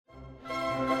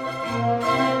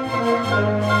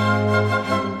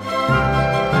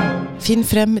Finn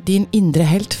frem din indre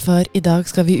helt, for I dag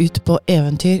skal vi ut på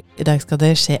eventyr. I dag skal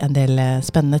det skje en del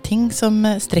spennende ting som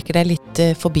strekker deg litt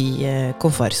forbi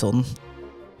komfortzonen.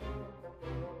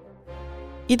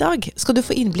 I dag skal du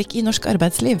få innblikk I norsk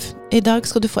arbeidsliv. I dag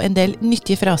skal du få en del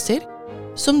nyttige fraser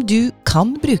som du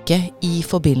kan bruke I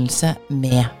forbindelse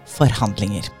med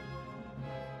forhandlinger.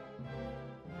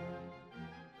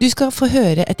 Du skal få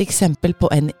høre et eksempel på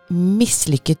en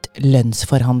mislykket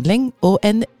lønnsforhandling og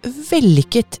en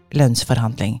vellykket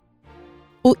lønnsforhandling.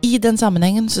 Og I den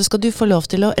sammenhengen så skal du få lov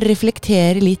til å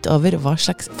reflektere litt over hva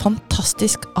slags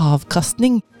fantastisk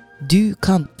avkastning du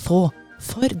kan få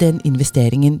for den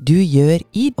investeringen du gjør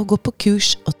I å gå på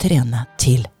kurs og trene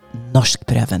til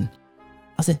norskprøven.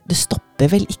 Altså, det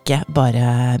stopper vel ikke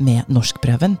bare med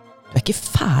norskprøven. Du ikke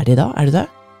ferdig da, du det?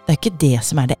 Det ikke det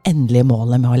som det endelige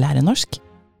målet med å lære norsk.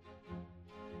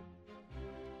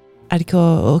 Det ikke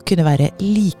å kunne være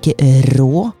like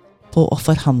rå på å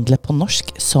forhandle på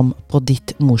norsk som på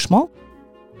ditt morsmål?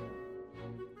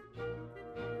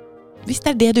 Hvis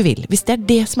det det du vil, hvis det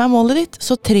det som målet ditt,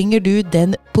 så trenger du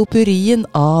den potpurrien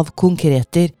av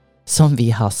konkreter som vi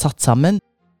har satt sammen,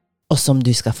 og som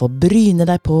du skal få bryne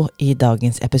deg på I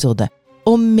dagens episode.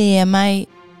 Og med meg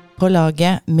på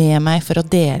laget, med meg for å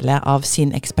dele av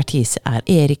sin ekspertise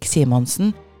Erik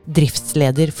Simonsen,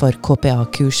 driftsleder for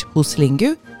KPA-kurs hos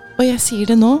Lingu. Og jeg sier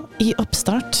det nå I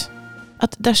oppstart,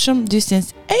 at dersom du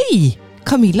synes, «Ei,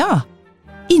 Camilla,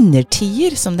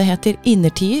 innertier, som det heter,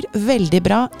 innertier, veldig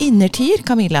bra, innertier,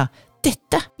 Camilla,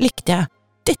 dette likte jeg,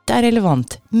 dette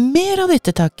relevant, mer av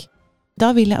dette takk»,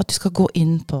 da vil jeg at du skal gå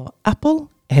inn på Apple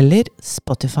eller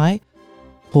Spotify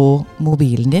på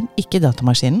mobilen din, ikke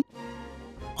datamaskinen,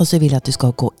 og så vil jeg at du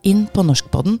skal gå inn på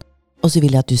Norskpodden, og så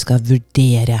vil jeg at du skal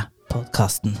vurdere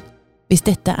podcasten. Hvis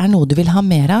dette noe du vil ha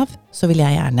mer av, så vil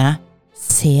jeg gjerne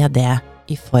se det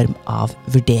I form av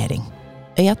vurdering.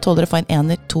 Jeg tåler å få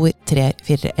en 1, 2, 3,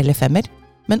 4 eller 5,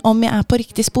 men om jeg på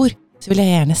riktig spor, så vil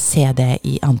jeg gjerne se det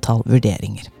I antall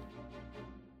vurderinger.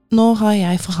 Nå har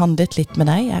jeg forhandlet litt med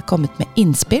deg, jeg har kommet med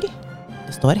innspill.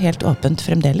 Det står helt åpent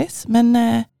fremdeles, men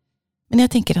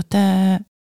jeg tenker at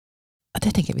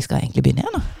jeg tenker vi skal egentlig begynne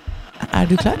igjen nå.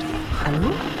 Du klar?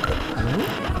 Hallo? Hallo?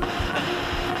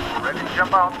 Ready to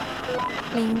jump out?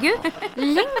 Lingu?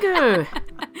 Lingu!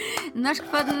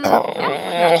 Norskpodden. Ja,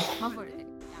 man får det til.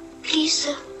 Please,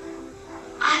 sir.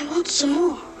 I want some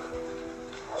more.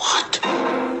 What?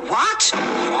 What?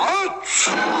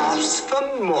 Ask for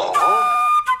more?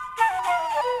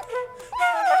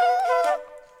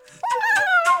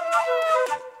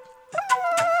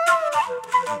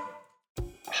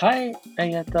 Hei, jeg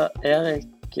heter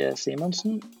Erik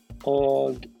Simonsen,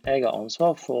 og jeg har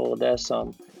ansvar for det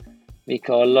som vi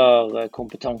kaller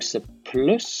kompetanse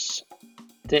pluss.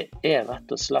 Det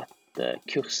rett og slett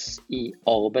kurs I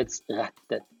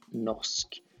arbeidsrettet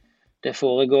norsk. Det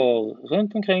foregår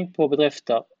rundt omkring på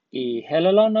bedrifter I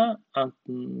hele landet,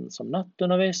 enten som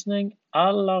nettundervisning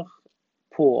eller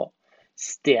på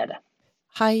stedet.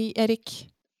 Hei, Erik.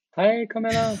 Hei,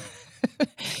 Camilla.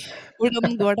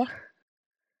 Hvordan går det?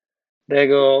 Det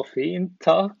går fint,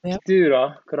 takk. Ja. Du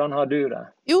da, hvordan har du det?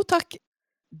 Jo, takk.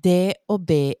 Det å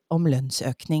be om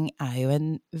lønnsøkning jo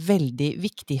en veldig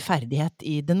viktig ferdighet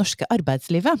I det norske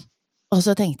arbeidslivet. Og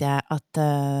så tenkte jeg at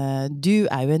du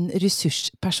jo en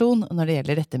ressursperson når det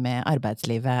gjelder dette med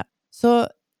arbeidslivet.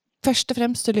 Så først og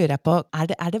fremst så lurer jeg på,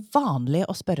 det vanlig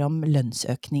å spørre om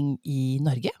lønnsøkning I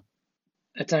Norge?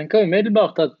 Jeg tenker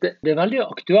umiddelbart at det veldig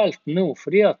aktuelt nå,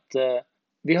 fordi at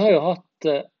vi har jo hatt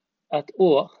et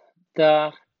år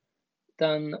der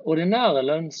den ordinære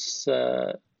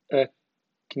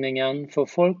lønnsøkningen for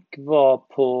folk var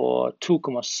på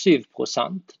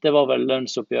 2,7%. Det var vel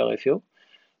lønnsoppgjøret I fjor.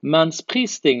 Mens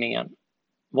prisstigningen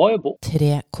var jo bort.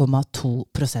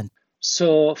 3,2%.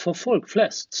 Så for folk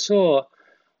flest så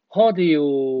har de jo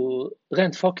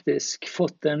rent faktisk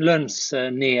fått en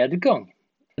lønnsnedgang.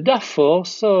 Derfor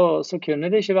så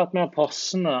kunne det ikke vært mer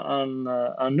passende enn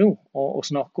nå å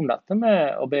snakke om dette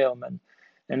med å be om en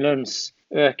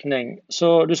lønnsøkning.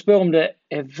 Så du spør om det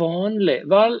vanlig.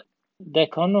 Vel,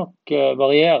 det kan nok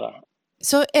variere.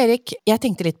 Så Erik, jeg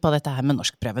tenkte litt på dette her med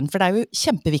norskprøven, for det jo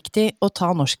kjempeviktig å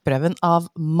ta norskprøven av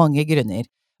mange grunner,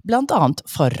 blant annet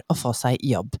for å få seg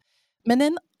jobb. Men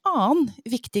en annen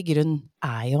viktig grunn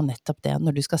jo nettopp det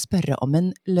når du skal spørre om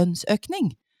en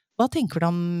lønnsøkning. Hva tenker du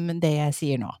om det jeg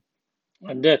sier nå?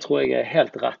 Det tror jeg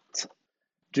helt rett.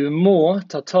 Du må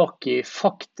ta tak I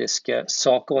faktiske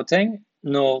saker og ting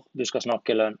når du skal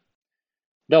snakke lønn.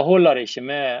 Da holder det ikke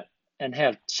med en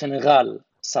helt generell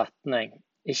setning.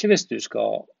 Ikke hvis du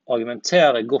skal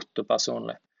argumentere godt og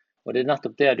personlig. Og det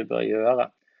nettopp det du bør gjøre.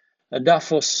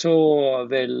 Derfor så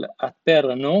vil et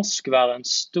bedre norsk være en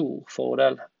stor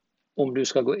fordel om du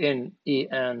skal gå inn i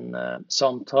en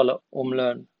samtale om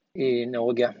lønn i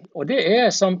Norge. Og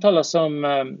det samtaler som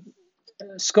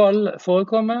skal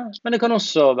forekomme, men det kan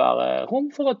også være rom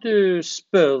for at du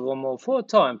spør om å få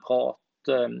ta en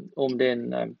prat om din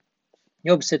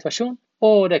jobbsituasjon,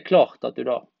 og det klart at du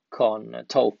da kan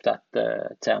ta opp dette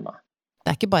temaet.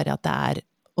 Det ikke bare at det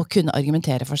å kunne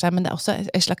argumentere for seg, men det også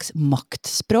et slags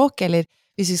maktspråk, eller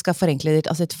hvis vi skal forenkle det,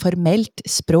 altså et formelt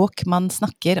språk man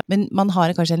snakker, men man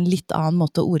har kanskje en litt annen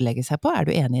måte å ordlegge seg på.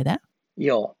 Du enig i det?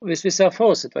 Ja, hvis vi ser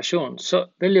for oss situasjonen, så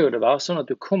vil jo det være sånn at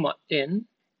du kommer inn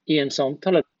i en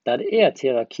samtale der det et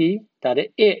hierarki, der det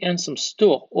en som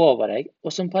står over deg,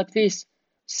 og som på et vis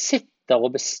sitter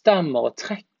og bestemmer og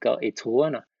trekker i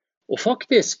trådene, og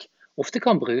faktisk ofte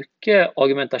kan bruke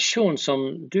argumentasjon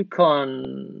som du kan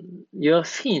gjøre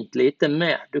fint lite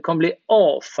med. Du kan bli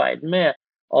avfeid med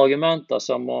argumenter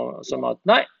som at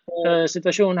nei,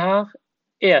 situasjonen her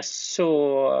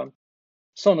sånn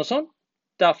og sånn.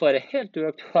 Derfor det helt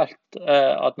uaktuelt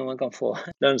at noen kan få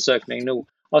lønnsøkning nå.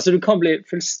 Altså du kan bli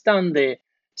fullstendig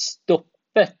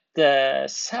stoppet,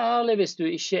 særlig hvis du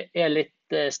ikke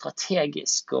litt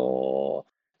strategisk og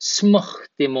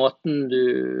smart i måten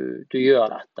du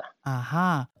gjør dette.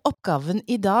 Aha. Oppgaven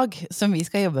i dag som vi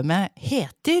skal jobbe med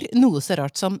heter noe så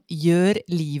rart som gjør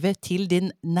livet til din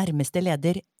nærmeste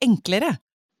leder enklere.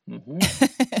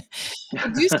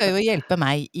 Du skal jo hjelpe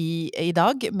meg i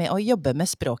dag med å jobbe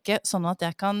med språket, sånn at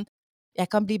jeg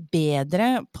kan bli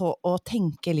bedre på å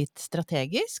tenke litt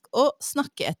strategisk og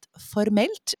snakke et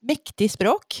formelt, mektig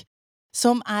språk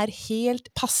som helt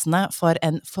passende for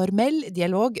en formell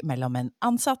dialog mellom en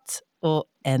ansatt og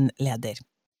en leder.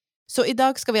 Så i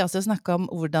dag skal vi altså snakke om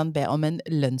hvordan be om en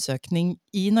lønnsøkning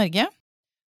i Norge.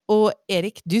 Og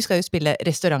Erik, du skal jo spille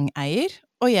restauranteier,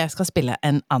 og jeg skal spille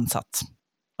en ansatt.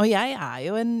 Og jeg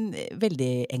jo en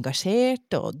veldig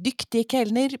engasjert og dyktig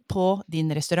kelner på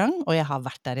din restaurant, og jeg har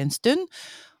vært der en stund,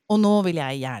 og nå vil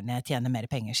jeg gjerne tjene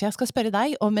mer penger, så jeg skal spørre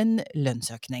deg om en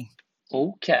lønnsøkning.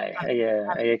 Ok,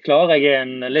 jeg klar. Jeg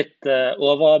en litt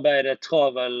overarbeidet,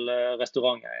 travel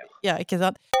restauranteier. Ja, ikke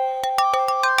sant?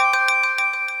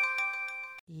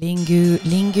 Lingu,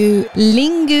 lingu,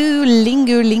 lingu,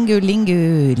 lingu, lingu,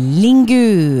 lingu,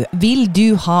 lingu. Vil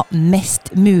du ha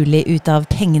mest mulig ut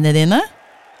av pengene dine?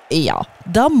 Ja,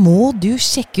 da må du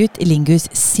sjekke ut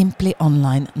Lingus Simply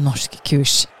Online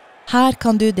norskkurs. Her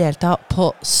kan du delta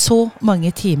på så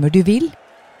mange timer du vil,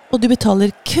 og du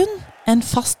betaler kun en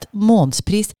fast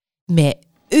månedspris med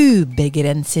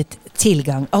ubegrenset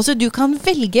tilgang. Altså, du kan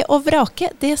velge å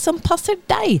vrake det som passer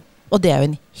deg. Og det jo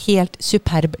en helt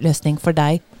superb løsning for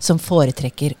deg som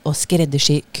foretrekker å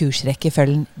skreddersy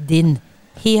kursrekkefølgen din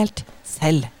helt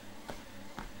selv.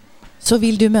 Så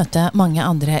vil du møte mange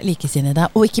andre likesinnede,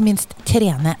 og ikke minst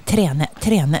trene,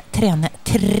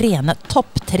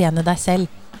 topptrene deg selv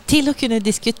til å kunne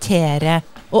diskutere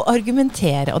og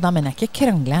argumentere, og da mener jeg ikke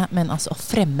krangle, men altså å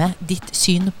fremme ditt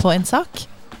syn på en sak.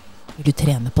 Vil du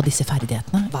trene på disse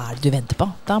ferdighetene? Hva det du venter på?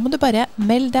 Da må du bare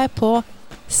melde deg på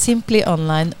Simply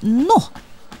Online nå!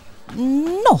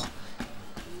 Nå!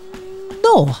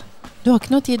 Du har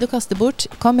ikke noe tid å kaste bort.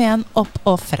 Kom igjen, opp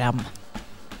og frem.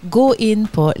 Gå inn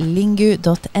på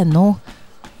lingu.no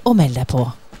og meld deg på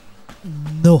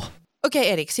nå! Ok,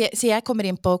 Erik, så jeg kommer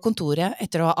inn på kontoret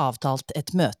etter å ha avtalt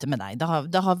et møte med deg.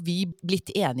 Da har vi blitt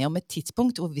enige om et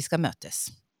tidspunkt hvor vi skal møtes.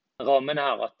 Rammen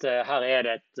at her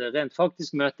det et rent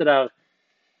faktisk møte der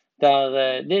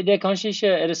det kanskje ikke,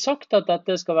 det sagt at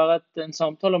dette skal være en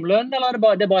samtale om lønn, eller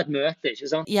det bare et møte, ikke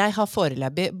sant? Jeg har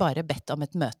foreløpig bare bedt om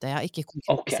et møte, jeg har ikke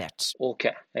konkretisert. Ok,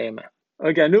 jeg med.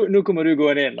 Ok, nå kommer du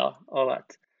gående inn da,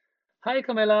 alright. Hei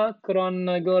Camilla, hvordan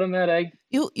går det med deg?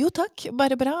 Jo takk,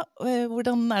 bare bra.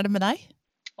 Hvordan det med deg?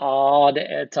 Det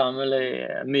temmelig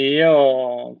mye å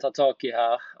ta tak i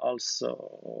her, altså.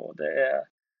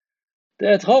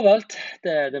 Det travelt,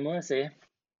 det må jeg si.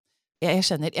 Jeg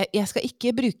skjønner. Jeg skal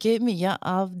ikke bruke mye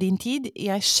av din tid.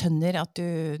 Jeg skjønner at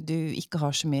du ikke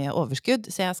har så mye overskudd,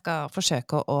 så jeg skal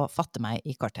forsøke å fatte meg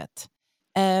i korthet.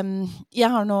 Jeg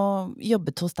har nå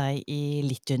jobbet hos deg i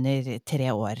litt under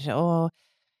 3 år, og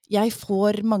jeg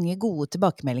får mange gode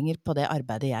tilbakemeldinger på det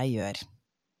arbeidet jeg gjør.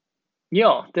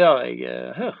 Ja, det har jeg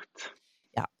hørt.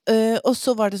 Ja, og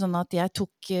så var det sånn at jeg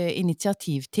tok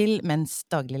initiativ til, mens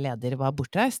daglig leder var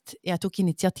bortreist, jeg tok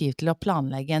initiativ til å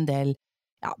planlegge en del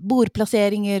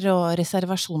bordplasseringer og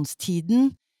reservasjonstiden,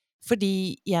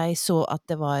 fordi jeg så at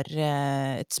det var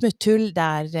et smutthull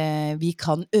der vi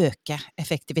kan øke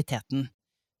effektiviteten.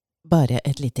 Bare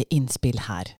et lite innspill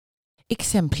her.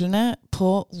 Eksemplene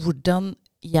på hvordan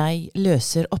jeg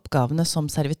løser oppgavene som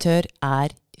servitør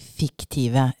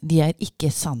fiktive, de ikke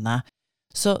sanne.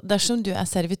 Så dersom du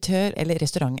servitør eller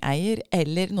restauranteier,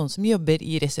 eller noen som jobber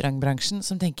i restaurantbransjen,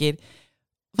 som tenker,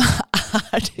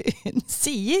 hva det hun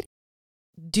sier?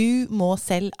 Du må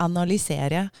selv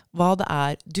analysere hva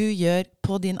det du gjør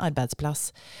på din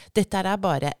arbeidsplass. Dette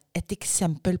bare et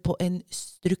eksempel på en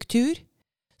struktur,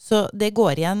 så det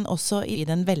går igjen også i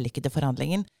den vellykkede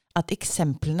forhandlingen, at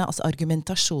eksemplene, altså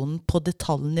argumentasjonen på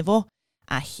detaljnivå,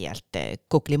 helt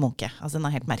kokkelig-munke. Altså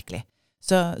den helt merkelig.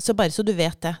 Så bare så du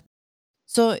vet det.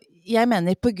 Så jeg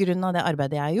mener på grunn av det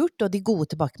arbeidet jeg har gjort, og de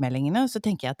gode tilbakemeldingene, så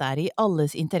tenker jeg at det i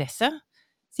alles interesse,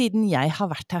 siden jeg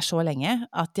har vært her så lenge,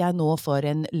 at jeg nå får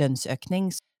en lønnsøkning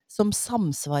som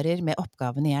samsvarer med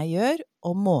oppgavene jeg gjør,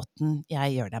 og måten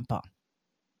jeg gjør dem på.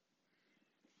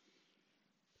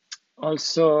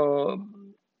 Altså,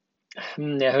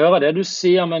 jeg hører det du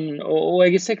sier, og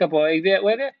jeg sikker på, og jeg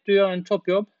vet du gjør en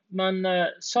toppjobb, men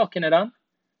saken den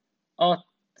at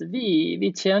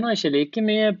vi tjener ikke like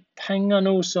mye penger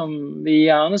nå som vi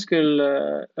gjerne skulle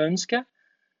ønske,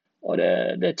 og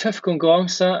det tøff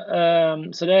konkurranse,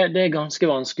 så det ganske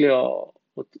vanskelig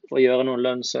å gjøre noen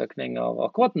lønnsøkninger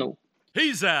akkurat nå.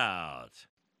 He's out!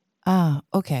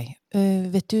 Ok.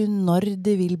 Vet du når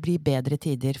det vil bli bedre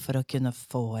tider for å kunne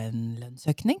få en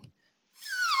lønnsøkning?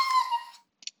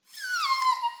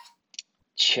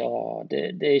 Tja,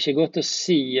 det ikke godt å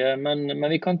si, men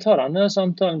vi kan ta denne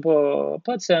samtalen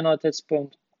på et senere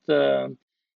tidspunkt.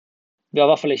 Vi har I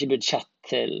hvert fall ikke budsjett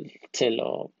til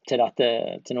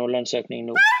noen lønnsøkning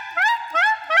nå.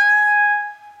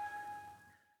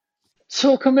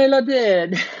 Så Camilla,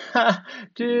 du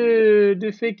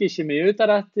fikk ikke mye ut av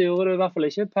dette, gjorde du I hvert fall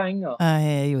ikke penger.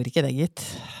 Jeg gjorde ikke det, gitt.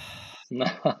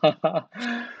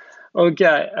 Ok,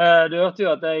 du hørte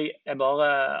jo at jeg bare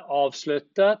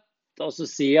avsluttet, og så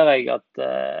sier jeg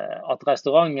at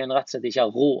restauranten rett og slett ikke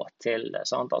har råd til det,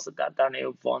 sant? Altså, den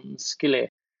jo vanskelig.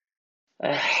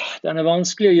 Den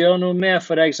vanskelig å gjøre noe med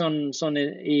for deg sånn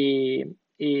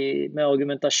med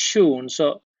argumentasjon, så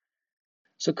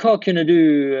hva kunne du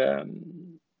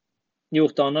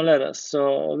gjort annerledes? Så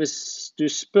hvis du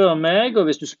spør meg, og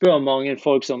hvis du spør mange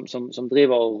folk som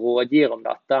driver og rådgir om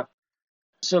dette,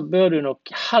 så bør du nok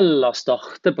heller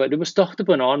starte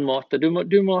på en annen måte. Du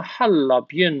må heller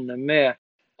begynne med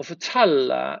å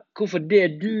fortelle hvorfor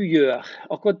det du gjør,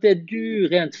 akkurat det du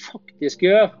rent faktisk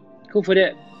gjør, hvorfor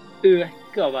det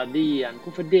øker verdien,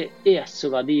 hvorfor det så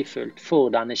verdifullt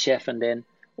for denne sjefen din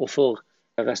og for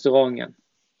restauranten.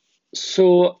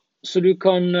 Så du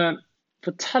kan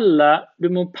fortelle, du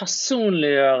må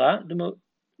personliggjøre, du må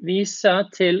vise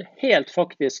til helt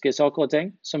faktiske saker og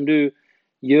ting som du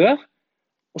gjør,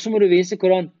 og så må du vise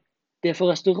hvordan det for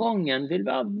restauranten vil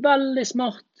være veldig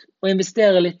smart å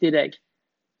investere litt I deg.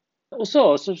 Og så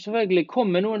selvfølgelig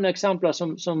kom med noen eksempler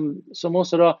som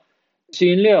også da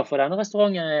synliggjør for denne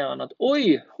restauranten at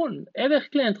oi, hun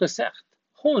virkelig interessert.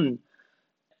 Hun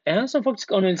en som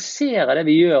faktisk analyserer det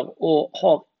vi gjør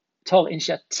og tar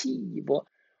initiativ.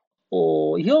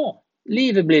 Og ja,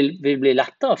 livet vil bli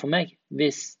lettere for meg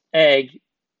hvis jeg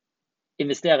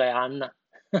investerer I henne.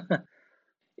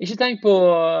 Ikke tenk på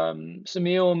så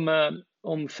mye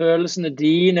om følelsene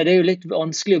dine. Det jo litt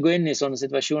vanskelig å gå inn I sånne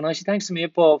situasjoner. Ikke tenk så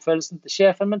mye på følelsene til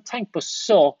sjefen, men tenk på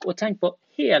sak, og tenk på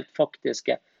helt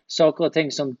faktiske saker og ting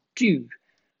som du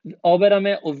arbeider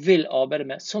med og vil arbeide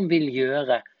med, som vil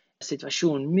gjøre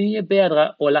situasjonen mye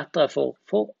bedre og lettere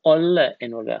for alle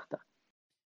involverte.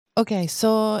 Ok,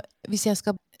 så hvis jeg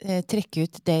skal trekke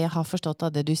ut det jeg har forstått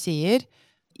av det du sier,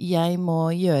 jeg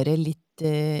må gjøre litt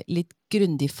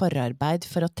grundig forarbeid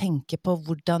for å tenke på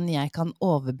hvordan jeg kan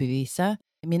overbevise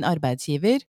min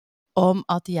arbeidsgiver om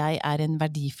at jeg en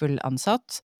verdifull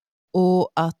ansatt, og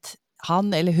at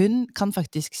han eller hun kan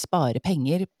faktisk spare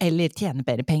penger eller tjene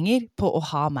bedre penger på å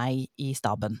ha meg I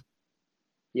staben.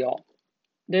 Ja,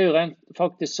 det jo rent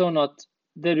faktisk sånn at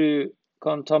det du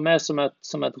kan ta med som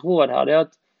et råd her, det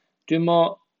at du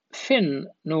må finne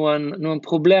noen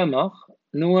problemer,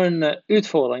 noen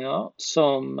utfordringer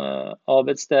som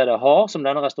arbeidsstedet har, som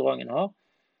denne restauranten har,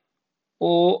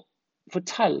 og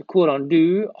fortell hvordan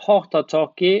du har tatt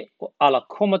tak I, eller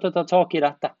kommer til å ta tak I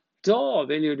dette. Da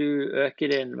vil jo du øke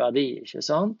din verdi, ikke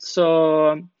sant? Så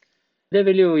det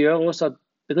vil jo gjøre også at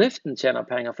bedriften tjener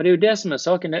penger, for det jo det som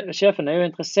saken. Sjefen jo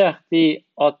interessert I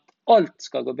at alt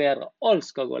skal gå bedre, alt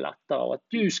skal gå lettere, og at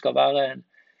du skal være en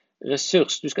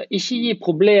ressurs. Du skal ikke gi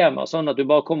problemer sånn at du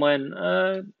bare kommer inn.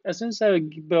 Jeg synes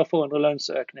jeg bør få en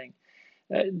lønnsøkning.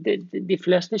 De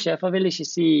fleste sjefer vil ikke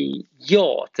si ja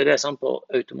til det sånn på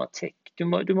automatikk. Du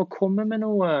må komme med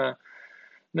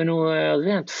noe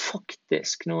rent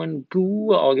faktisk, noen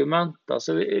gode argumenter.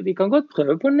 Så vi kan godt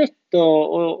prøve på nytt,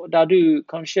 og der du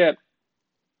kanskje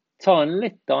ta en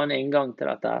litt annen inngang til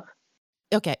dette her.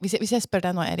 Ok, hvis jeg spør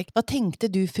deg nå, Erik, hva tenkte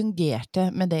du fungerte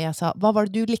med det jeg sa? Hva var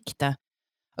det du likte?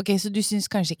 Ok, så du synes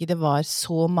kanskje ikke det var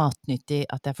så matnyttig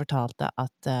at jeg fortalte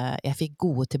at jeg fikk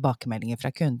gode tilbakemeldinger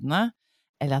fra kundene,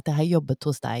 eller at jeg har jobbet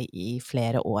hos deg i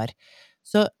flere år.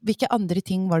 Så hvilke andre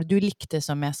ting var det du likte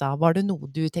som jeg sa? Var det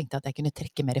noe du tenkte at jeg kunne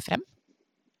trekke mer frem?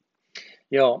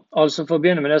 Ja, altså for å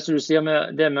begynne med det som du sier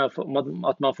med det med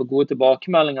at man får gode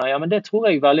tilbakemeldinger, ja, men det tror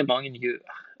jeg veldig mange gjør.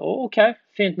 Og ok,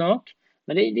 fint nok,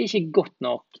 men det er ikke godt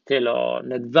nok til å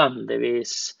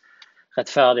nødvendigvis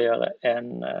rettferdiggjøre en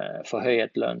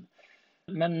forhøyet lønn.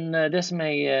 Men det som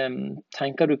jeg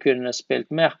tenker du kunne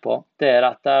spilt mer på, det er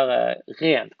dette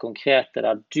rent konkrete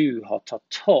der du har tatt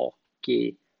tak i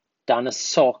denne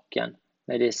saken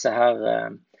med disse her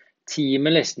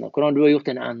timelistene, og hvordan du har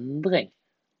gjort en endring.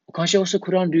 Og kanskje også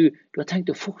hvordan du har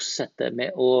tenkt å fortsette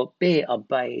med å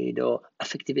bearbeide og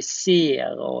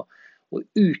effektivisere og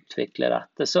utvikle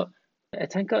dette. Så jeg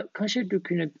tenker kanskje du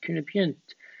kunne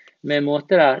begynt med en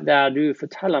måte der du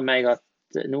forteller meg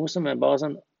at noe som er bare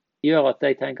sånn, gjør at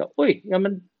jeg tenker, oi, ja,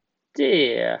 men det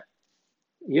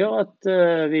gjør at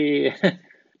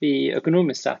vi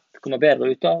økonomisk sett kommer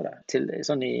bedre ut av det.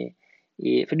 Sånn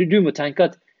for du må tenke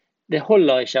at det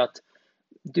holder ikke at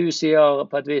du sier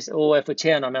på et vis, jeg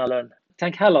fortjener mer lønn.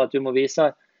 Tenk heller at du må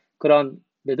vise hvordan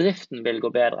bedriften vil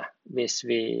gå bedre hvis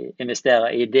vi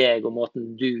investerer i deg og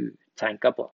måten du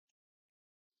tenker på.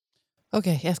 Ok,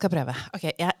 jeg skal prøve. Ok,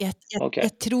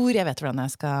 jeg tror jeg vet hvordan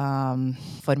jeg skal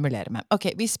formulere meg. Ok,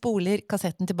 vi spoler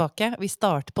kassetten tilbake, vi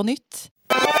starter på nytt.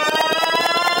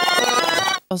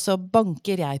 Og så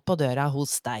banker jeg på døra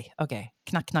hos deg. Ok,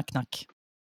 knakk, knakk, knakk.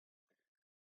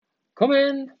 Kom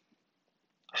inn!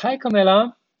 Hei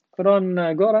Camilla, hvordan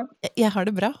går det? Jeg har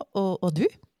det bra, og du?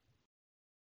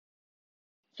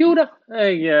 Jo da,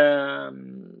 jeg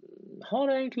har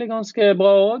det egentlig ganske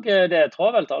bra også. Det er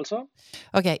travelt altså.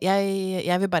 Ok,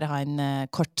 jeg vil bare ha en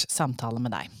kort samtale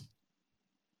med deg.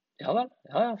 Ja vel,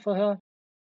 ja, få høre.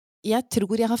 Jeg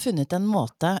tror jeg har funnet en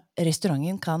måte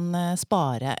restauranten kan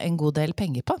spare en god del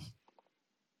penger på.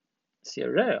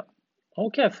 Sier du det, ja?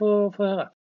 Ok, få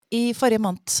høre. I forrige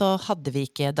måned så hadde vi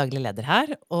ikke daglig leder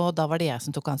her, og da var det jeg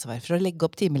som tok ansvar for å legge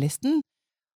opp timelisten.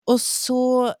 Og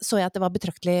så jeg at det var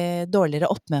betraktelig dårligere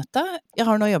oppmøte. Jeg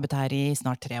har nå jobbet her i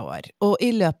snart 3 år, og i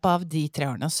løpet av de 3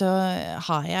 årene så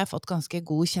har jeg fått ganske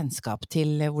god kjennskap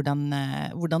til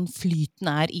hvordan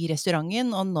flyten er i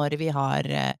restauranten, og når vi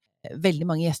har veldig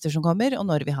mange gjester som kommer, og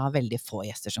når vi har veldig få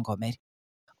gjester som kommer.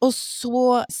 Og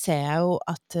så ser jeg jo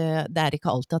at det er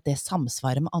ikke alltid at det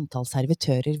samsvarer med antall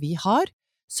servitører vi har,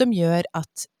 som gjør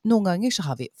at noen ganger så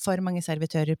har vi for mange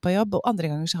servitører på jobb, og andre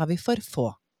ganger så har vi for få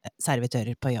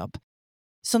servitører på jobb.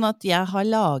 Sånn at jeg har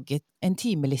laget en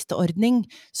timelisteordning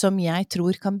som jeg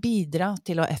tror kan bidra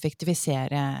til å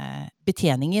effektivisere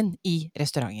betjeningen i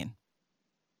restauranten.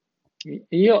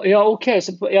 Ja, ok,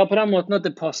 så på den måten at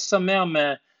det passer mer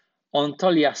med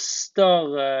antall gjester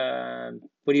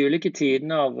på de ulike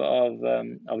tidene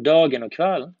av dagen og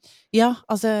kvelden? Ja,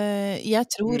 altså jeg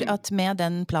tror at med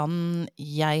den planen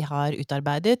jeg har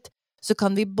utarbeidet, så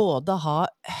kan vi både ha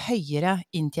høyere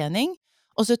inntjening,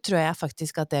 og så tror jeg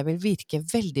faktisk at det vil virke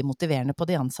veldig motiverende på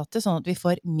de ansatte, sånn at vi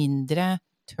får mindre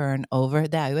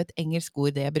turnover. Det er jo et engelsk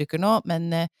ord det jeg bruker nå,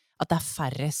 men at det er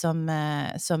færre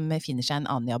som finner seg en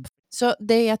annen jobb. Så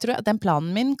det jeg tror at den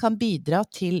planen min kan bidra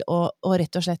til å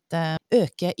rett og slett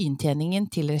øke inntjeningen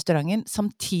til restauranten,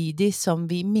 samtidig som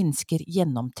vi minsker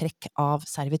gjennomtrekk av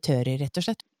servitører, rett og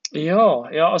slett. Ja,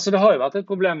 altså det har jo vært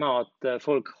et problem med at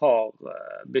folk har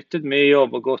byttet mye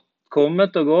jobb og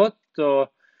kommet og gått,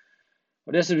 og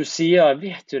det som du sier, jeg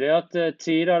vet jo det at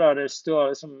tider der det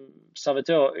står liksom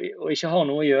servitør og ikke har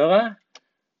noe å gjøre,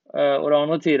 og det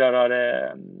andre tider der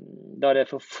det er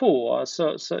for få,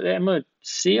 så jeg må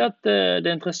si at det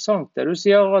er interessant det. Du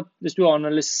sier at hvis du har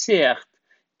analysert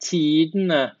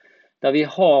tidene der vi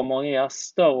har mange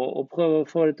gjester og prøver å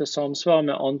få det til å samsvare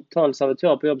med antall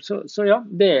servitører på jobb, så ja,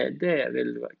 det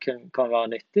kan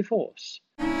være nyttig for oss.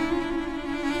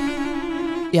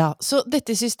 Ja, så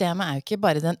dette systemet er jo ikke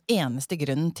bare den eneste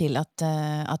grunnen til at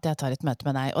jeg tar et møte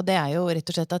med deg, og det er jo rett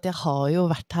og slett at jeg har jo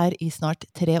vært her i snart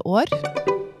 3 år.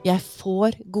 Jeg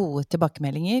får gode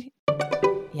tilbakemeldinger,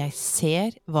 jeg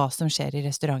ser hva som skjer i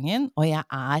restauranten, og jeg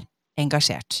er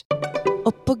engasjert.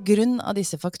 Og på grunn av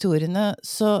disse faktorene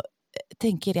så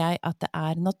tenker jeg at det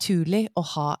er naturlig å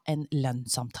ha en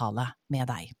lønnssamtale med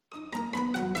deg.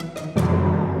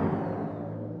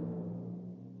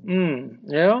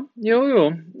 Ja, jo.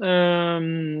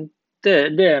 Det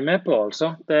er jeg med på,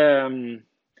 altså. Jeg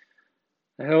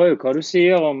hører jo hva du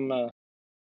sier om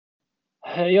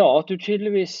Ja, at du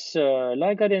tydeligvis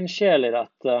legger din sjel i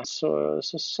dette. Så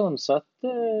sånn sett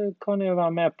kan jeg jo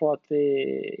være med på at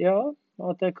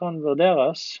det kan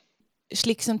vurderes.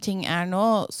 Slik som ting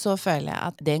nå, så føler jeg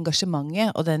at det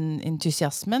engasjementet og den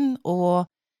entusiasmen og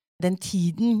den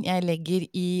tiden jeg legger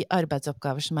i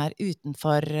arbeidsoppgaver som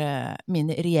utenfor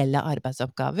mine reelle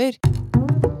arbeidsoppgaver,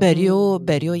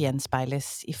 bør jo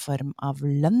gjenspeiles i form av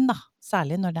lønn, da.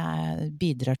 Særlig når det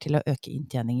bidrar til å øke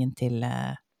inntjeningen til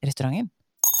restauranten.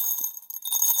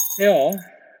 Ja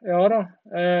da.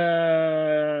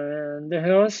 Det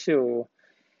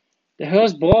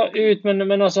høres bra ut,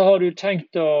 men altså, har du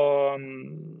tenkt å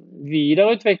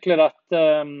videreutvikle dette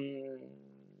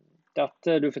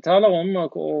du forteller om,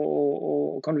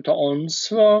 og kan du ta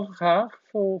ansvar her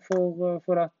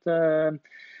for dette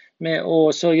med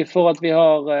å sørge for at vi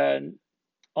har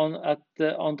et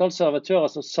antall servitører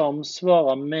som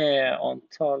samsvarer med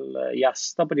antall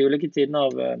gjester på de ulike tidene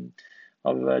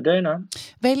av døgnet?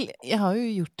 Vel, jeg har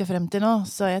jo gjort det frem til nå,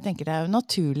 så jeg tenker det jo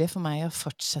naturlig for meg å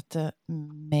fortsette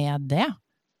med det.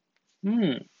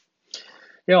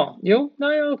 Ja,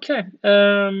 ok.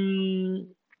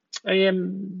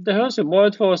 Det høres jo bra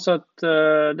ut for oss at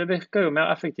det virker jo mer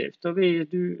effektivt, og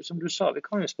som du sa, vi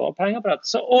kan jo spare penger på dette.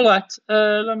 Så all right,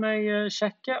 la meg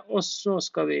sjekke, og så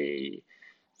skal vi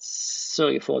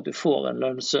sørge for at du får en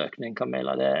lønnsøkning,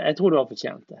 Camilla. Jeg tror du har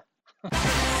fortjent det.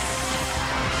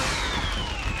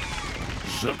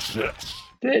 Success.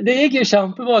 Det gikk jo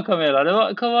kjempebra, Camilla.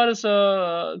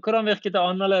 Hvordan virket det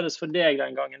annerledes for deg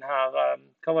den gangen her?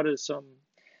 Hva var det som...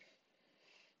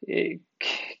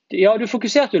 Ja, du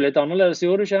fokuserte jo litt annerledes,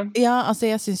 gjorde du ikke? Ja, altså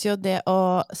jeg synes jo det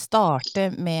å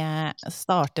starte med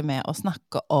å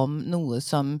snakke om noe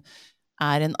som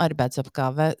en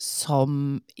arbeidsoppgave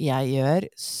som jeg gjør,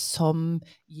 som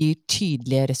gir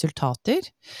tydelige resultater,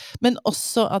 men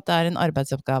også at det en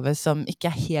arbeidsoppgave som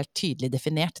ikke helt tydelig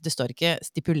definert. Det står ikke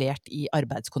stipulert i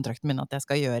arbeidskontrakten min at jeg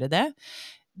skal gjøre det.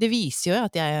 Det viser jo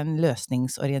at jeg en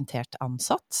løsningsorientert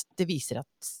ansatt. Det viser at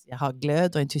jeg har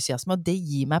glød og entusiasme, og det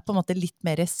gir meg på en måte litt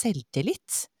mer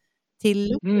selvtillit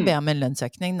til å be om en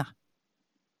lønnsøkning, da.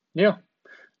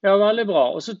 Ja, veldig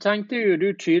bra. Og så tenkte jo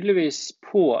du tydeligvis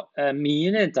på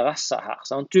mine interesser her.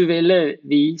 Sant? Du ville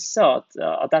vise at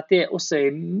dette også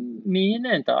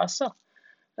mine interesser.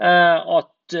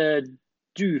 At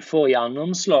du får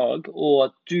gjennomslag, og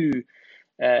at du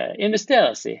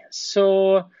investeres i.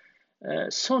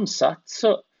 Sånn sett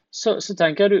så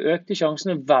tenker jeg du økte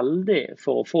sjansene veldig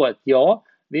for å få et ja.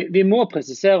 Vi må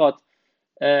presisere at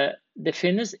det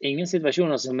finnes ingen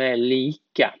situasjoner som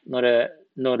like når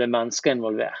det mennesker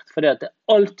involvert. Fordi at det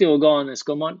alltid organisk,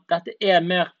 og dette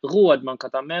mer råd man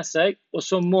kan ta med seg, og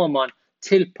så må man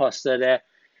tilpasse det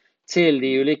til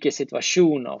de ulike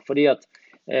situasjoner, fordi at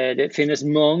det finnes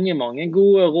mange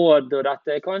gode råd, og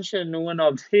dette kanskje noen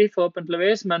av de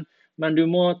forhåpentligvis, men du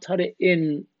må ta det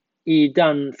inn i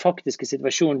den faktiske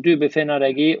situasjonen du befinner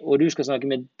deg i, og du skal snakke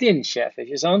med din sjef,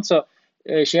 ikke sant? Så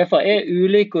sjefer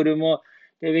ulike, og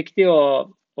det viktig å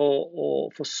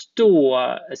forstå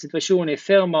situasjonen i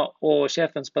firma og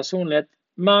sjefens personlighet,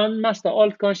 men mest av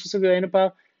alt kanskje, som vi inne på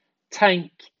her, tenk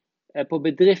på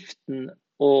bedriften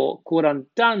og hvordan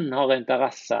den har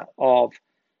interesse av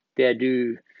det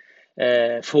du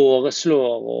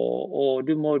foreslår, og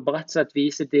du må rett og slett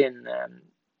vise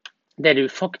det du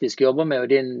faktisk jobber med, og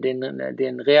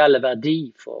din reelle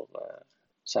verdi for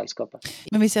selskapet.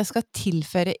 Men hvis jeg skal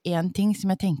tilføre en ting som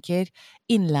jeg tenker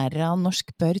innlærere av norsk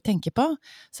bør tenke på,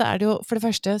 så det jo, for det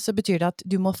første så betyr det at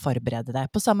du må forberede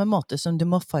deg, på samme måte som du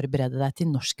må forberede deg til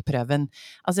norskprøven.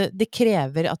 Altså, det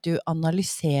krever at du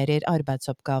analyserer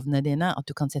arbeidsoppgavene dine, at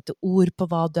du kan sette ord på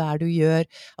hva det du gjør,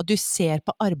 at du ser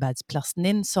på arbeidsplassen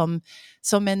din som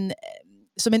en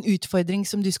utfordring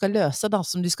som du skal løse, da,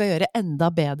 som du skal gjøre enda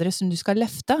bedre, som du skal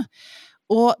løfte.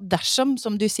 Og dersom,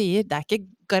 som du sier, det ikke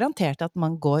garantert at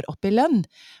man går opp i lønn,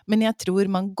 men jeg tror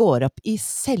man går opp i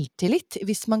selvtillit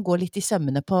hvis man går litt i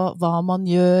sømmene på hva man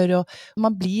gjør, og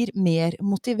man blir mer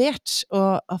motivert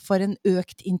og får en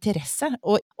økt interesse.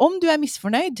 Og om du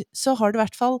misfornøyd, så har du i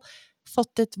hvert fall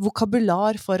fått et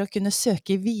vokabular for å kunne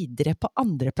søke videre på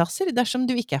andre plasser, dersom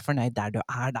du ikke fornøyd der du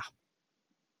da.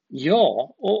 Ja,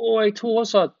 og jeg tror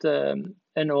også at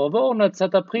en overordnet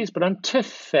setter pris på den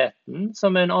tøffheten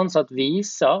som en ansatt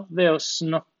viser ved å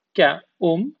snakke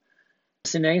om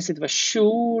sin egen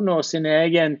situasjon og sin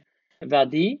egen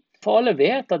verdi. For alle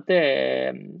vet at det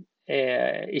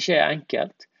ikke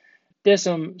enkelt. Det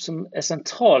som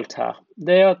sentralt her,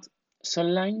 det at så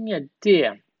lenge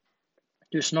det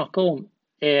du snakker om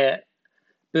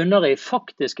bunner i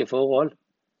faktiske forhold,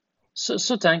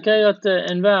 så tenker jeg at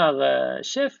enhver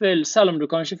sjef vil, selv om du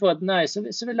kanskje får et nei, så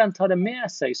vil den ta det med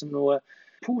seg som noe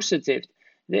positivt.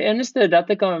 Det eneste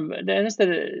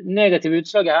negative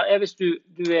utslaget her hvis du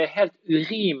helt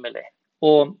urimelig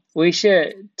og ikke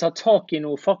tar tak i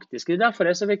noe faktisk. Det derfor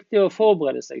det så viktig å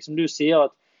forberede seg, som du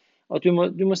sier, at du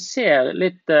må se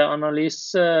litt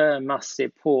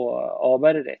analysemessig på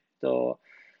arbeidet ditt,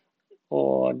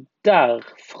 og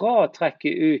derfra trekke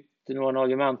ut noen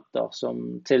argumenter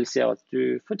som tilsier at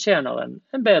du fortjener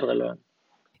en bedre lønn.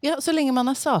 Ja, så lenge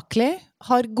man saklig,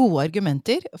 har gode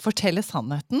argumenter, forteller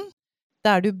sannheten,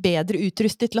 da du bedre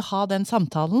utrustet til å ha den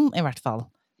samtalen, i hvert fall.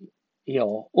 Ja,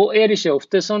 og det ikke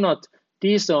ofte sånn at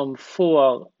de som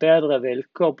får bedre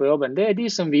vilkår på jobben, det de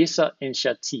som viser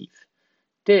initiativ.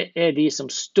 Det de som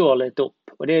står litt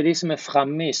opp, og det de som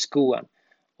fremme i skoen.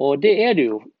 Og det det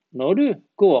jo når du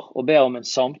går og ber om en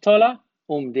samtale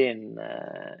om din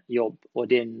jobb og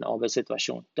din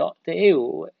arbeidssituasjon. Det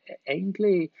jo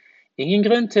egentlig ingen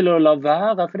grunn til å la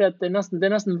være, for det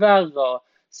nesten verre å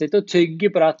sitte og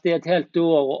tygge på dette i et helt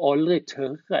år og aldri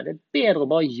tørre. Det bedre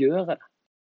å bare gjøre det.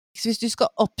 Så hvis du skal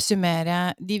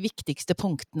oppsummere de viktigste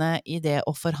punktene i det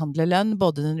å forhandle lønn,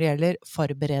 både når det gjelder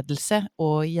forberedelse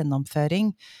og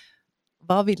gjennomføring,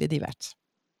 hva ville de vært?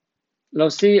 La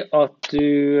oss si at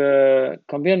du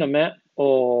kan begynne med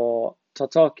å ta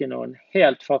tak i noen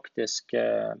helt faktiske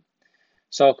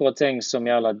saker og ting som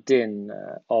gjelder din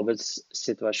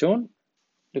arbeidssituasjon.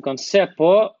 Du kan se på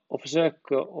og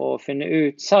forsøke å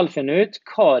selv finne ut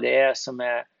hva det som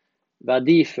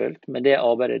verdifullt med det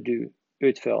arbeidet du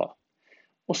utfører.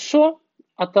 Og så,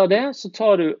 etter det, så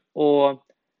tar du og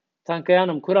tenker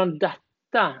gjennom hvordan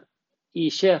dette i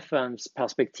sjefens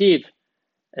perspektiv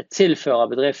tilfører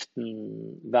bedriften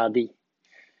verdi.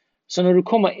 Så når du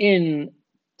kommer inn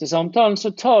til samtalen,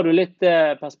 så tar du litt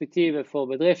perspektivet for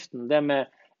bedriften. Det med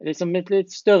liksom et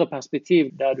litt større perspektiv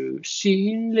der du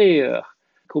synliggjør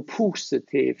hvor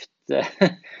positivt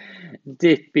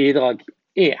ditt bidrag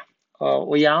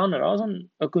Og gjerne da, sånn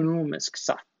økonomisk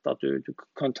sett, at du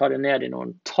kan ta det ned i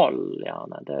noen tall,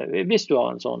 gjerne, hvis du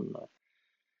har en sånn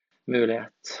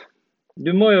mulighet.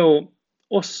 Du må jo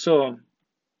også,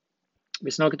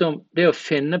 vi snakket om det å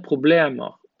finne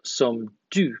problemer som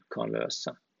du kan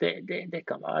løse. Det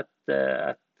kan være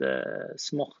et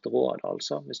smart råd,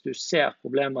 altså. Hvis du ser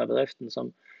problemer i bedriften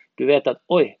som du vet at,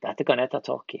 oi, dette kan jeg ta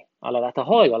tak i, eller dette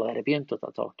har jeg allerede begynt å ta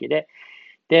tak i.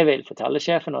 Det vil fortelle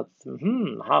sjefen at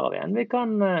her har vi en vi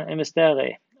kan investere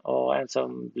i, og en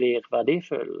som blir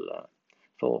verdifull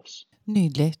for oss.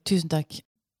 Nydelig, tusen takk.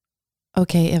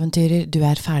 Ok, eventyrer, du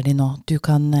ferdig nå. Du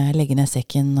kan legge ned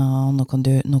sekken, og nå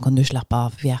kan du slappe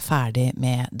av. Vi ferdig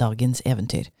med dagens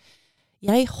eventyr.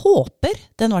 Jeg håper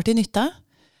den var til nytte.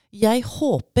 Jeg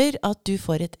håper at du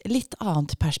får et litt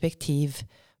annet perspektiv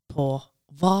på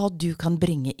hva du kan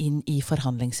bringe inn i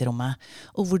forhandlingsrommet,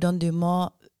 og hvordan du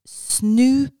må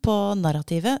snu på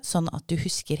narrativet, sånn at du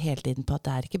husker hele tiden på at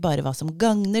det ikke bare hva som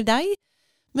gagner deg,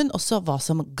 men også hva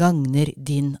som gagner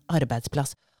din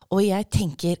arbeidsplass. Og jeg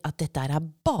tenker at dette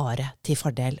bare til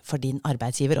fordel for din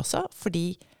arbeidsgiver også,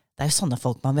 fordi det jo sånne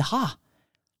folk man vil ha.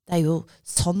 Det jo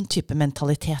sånn type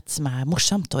mentalitet som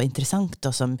morsomt og interessant,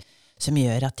 og som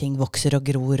gjør at ting vokser og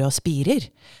gror og spirer.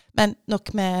 Men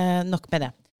nok med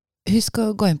det. Husk å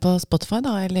gå inn på Spotify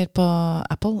da, eller på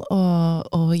Apple,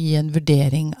 og gi en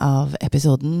vurdering av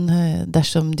episoden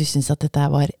dersom du synes at dette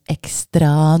var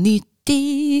ekstra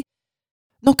nyttig.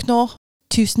 Nok nå.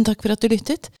 Tusen takk for at du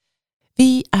lyttet.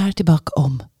 Vi tilbake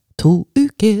om 2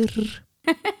 uker.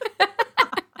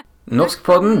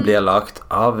 Norskpodden blir lagt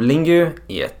av Lingu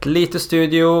i et lite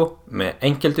studio med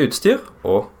enkelt utstyr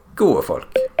og gode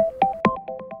folk.